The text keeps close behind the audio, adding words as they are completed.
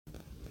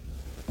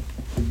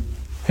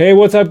Hey,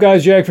 what's up,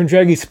 guys? Jag from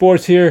Jaggy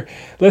Sports here.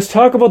 Let's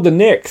talk about the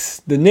Knicks.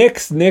 The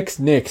Knicks.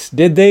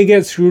 Did they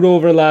get screwed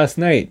over last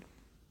night?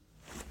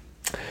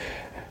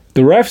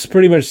 The refs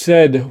pretty much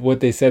said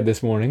what they said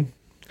this morning.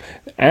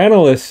 The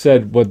analysts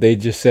said what they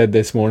just said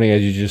this morning,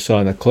 as you just saw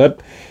in the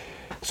clip.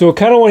 So I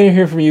kind of want to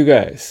hear from you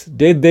guys.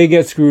 Did they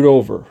get screwed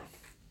over?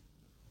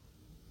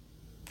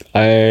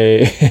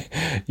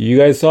 You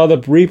guys saw the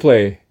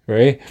replay,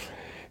 right?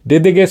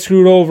 Did they get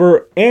screwed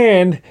over?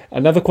 And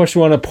another question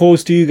I want to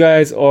pose to you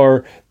guys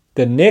are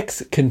the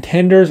Knicks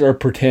contenders or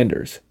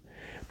pretenders?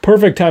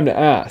 Perfect time to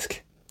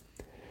ask.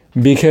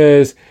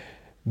 Because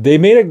they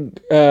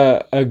made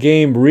a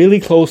game really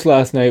close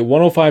last night,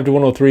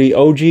 105-103.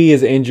 OG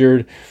is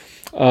injured.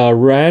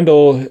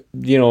 Randall,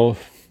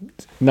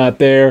 not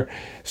there.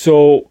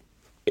 So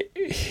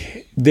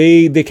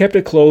they kept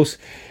it close.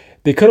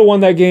 They could have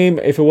won that game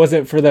if it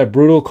wasn't for that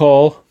brutal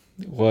call.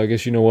 Well, I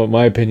guess you know what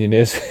my opinion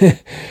is.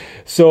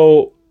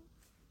 So,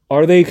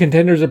 are they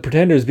contenders or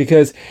pretenders?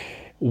 Because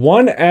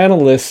one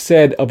analyst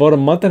said about a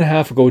month and a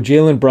half ago,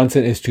 Jalen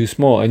Brunson is too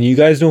small. And you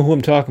guys know who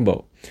I'm talking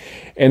about.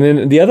 And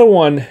then the other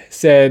one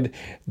said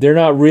they're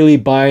not really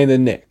buying the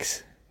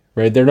Knicks.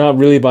 Right? They're not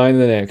really buying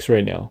the Knicks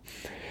right now.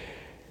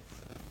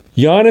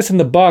 Giannis and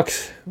the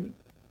Bucks,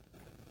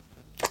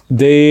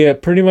 they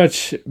pretty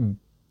much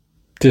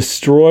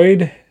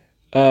destroyed.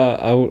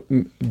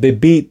 They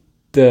beat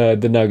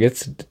the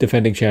Nuggets,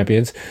 defending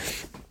champions.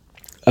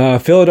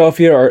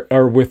 Philadelphia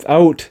are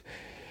without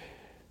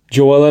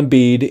Joel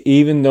Embiid,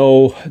 even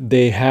though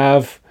they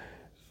have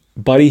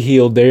Buddy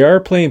Hield. They are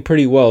playing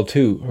pretty well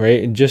too,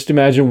 right? And just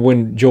imagine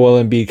when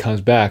Joel Embiid comes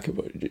back.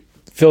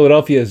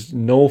 Philadelphia is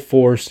no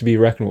force to be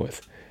reckoned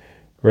with,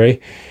 right?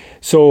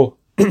 So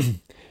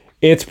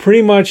it's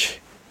pretty much,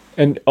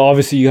 and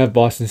obviously you have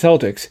Boston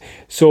Celtics.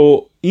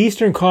 So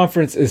Eastern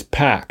Conference is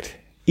packed.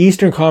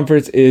 Eastern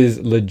Conference is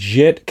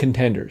legit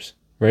contenders,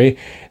 right?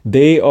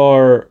 They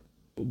are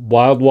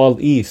Wild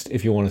East,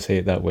 if you want to say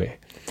it that way.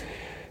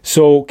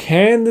 So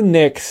can the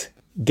Knicks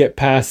get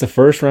past the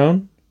first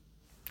round?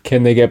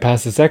 Can they get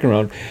past the second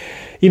round?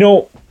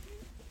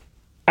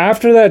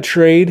 After that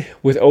trade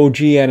with OG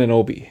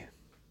Anunoby,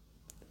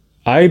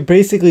 I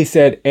basically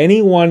said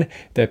anyone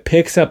that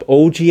picks up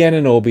OG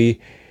Anunoby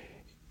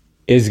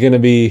is going to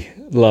be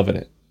loving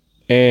it.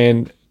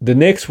 And the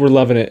Knicks were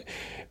loving it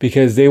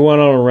because they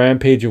went on a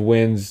rampage of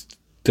wins.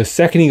 The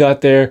second he got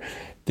there,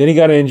 then he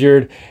got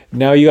injured.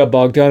 Now you got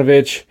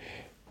Bogdanovich,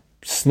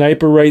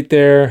 sniper right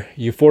there.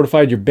 You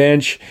fortified your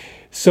bench.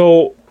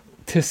 So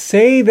to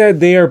say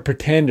that they are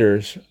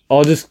pretenders,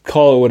 I'll just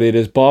call it what it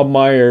is. Bob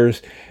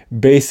Myers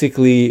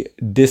basically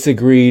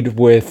disagreed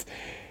with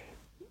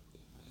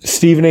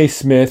Stephen A.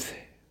 Smith,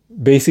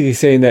 basically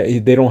saying that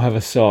they don't have a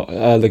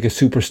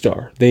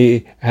superstar.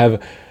 They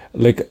have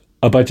like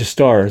a bunch of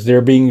stars.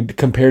 They're being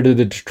compared to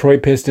the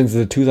Detroit Pistons of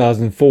the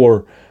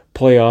 2004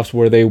 playoffs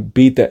where they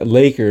beat the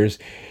Lakers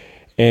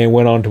and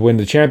went on to win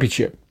the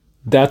championship.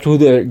 That's who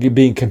they're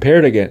being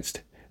compared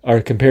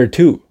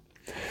to.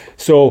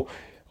 So,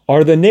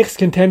 are the Knicks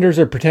contenders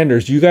or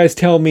pretenders? You guys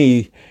tell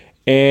me.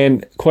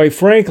 And quite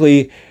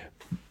frankly,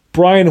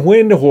 Brian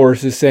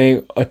Windhorst is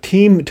saying a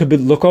team to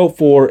look out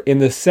for in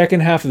the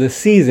second half of the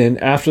season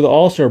after the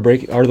All-Star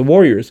break are the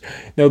Warriors.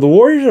 Now, the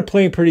Warriors are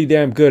playing pretty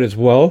damn good as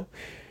well.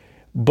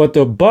 But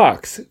the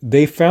Bucks,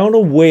 they found a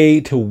way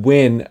to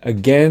win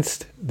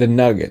against the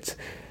Nuggets.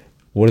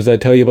 What does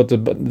that tell you about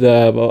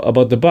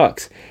the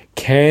Bucks?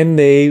 Can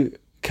they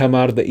come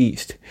out of the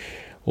East?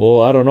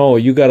 Well, I don't know.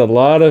 You got a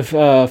lot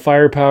of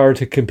firepower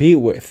to compete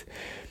with.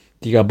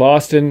 You got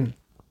Boston,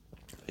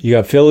 you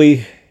got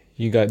Philly,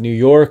 you got New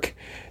York.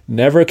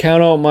 Never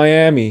count out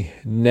Miami.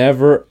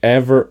 Never,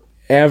 ever,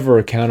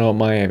 ever count out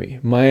Miami.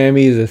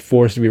 Miami is a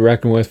force to be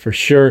reckoned with for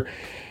sure,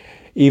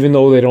 even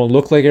though they don't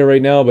look like it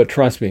right now. But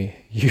trust me,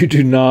 you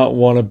do not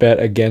want to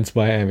bet against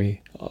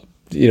Miami.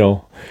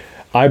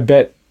 I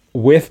bet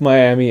with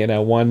Miami and I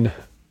won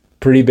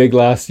pretty big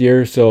last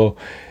year. So,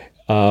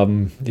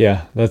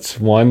 that's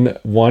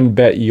one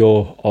bet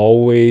you'll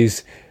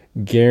always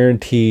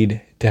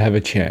guaranteed to have a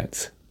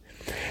chance.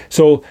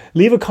 So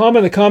leave a comment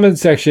in the comment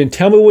section.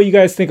 Tell me what you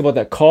guys think about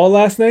that call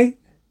last night.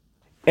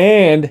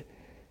 And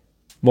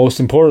most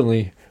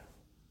importantly,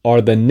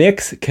 are the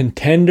Knicks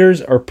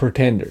contenders or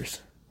pretenders?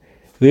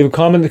 Leave a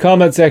comment in the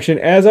comment section.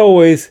 As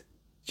always,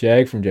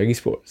 Jag from Jaggy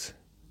Sports.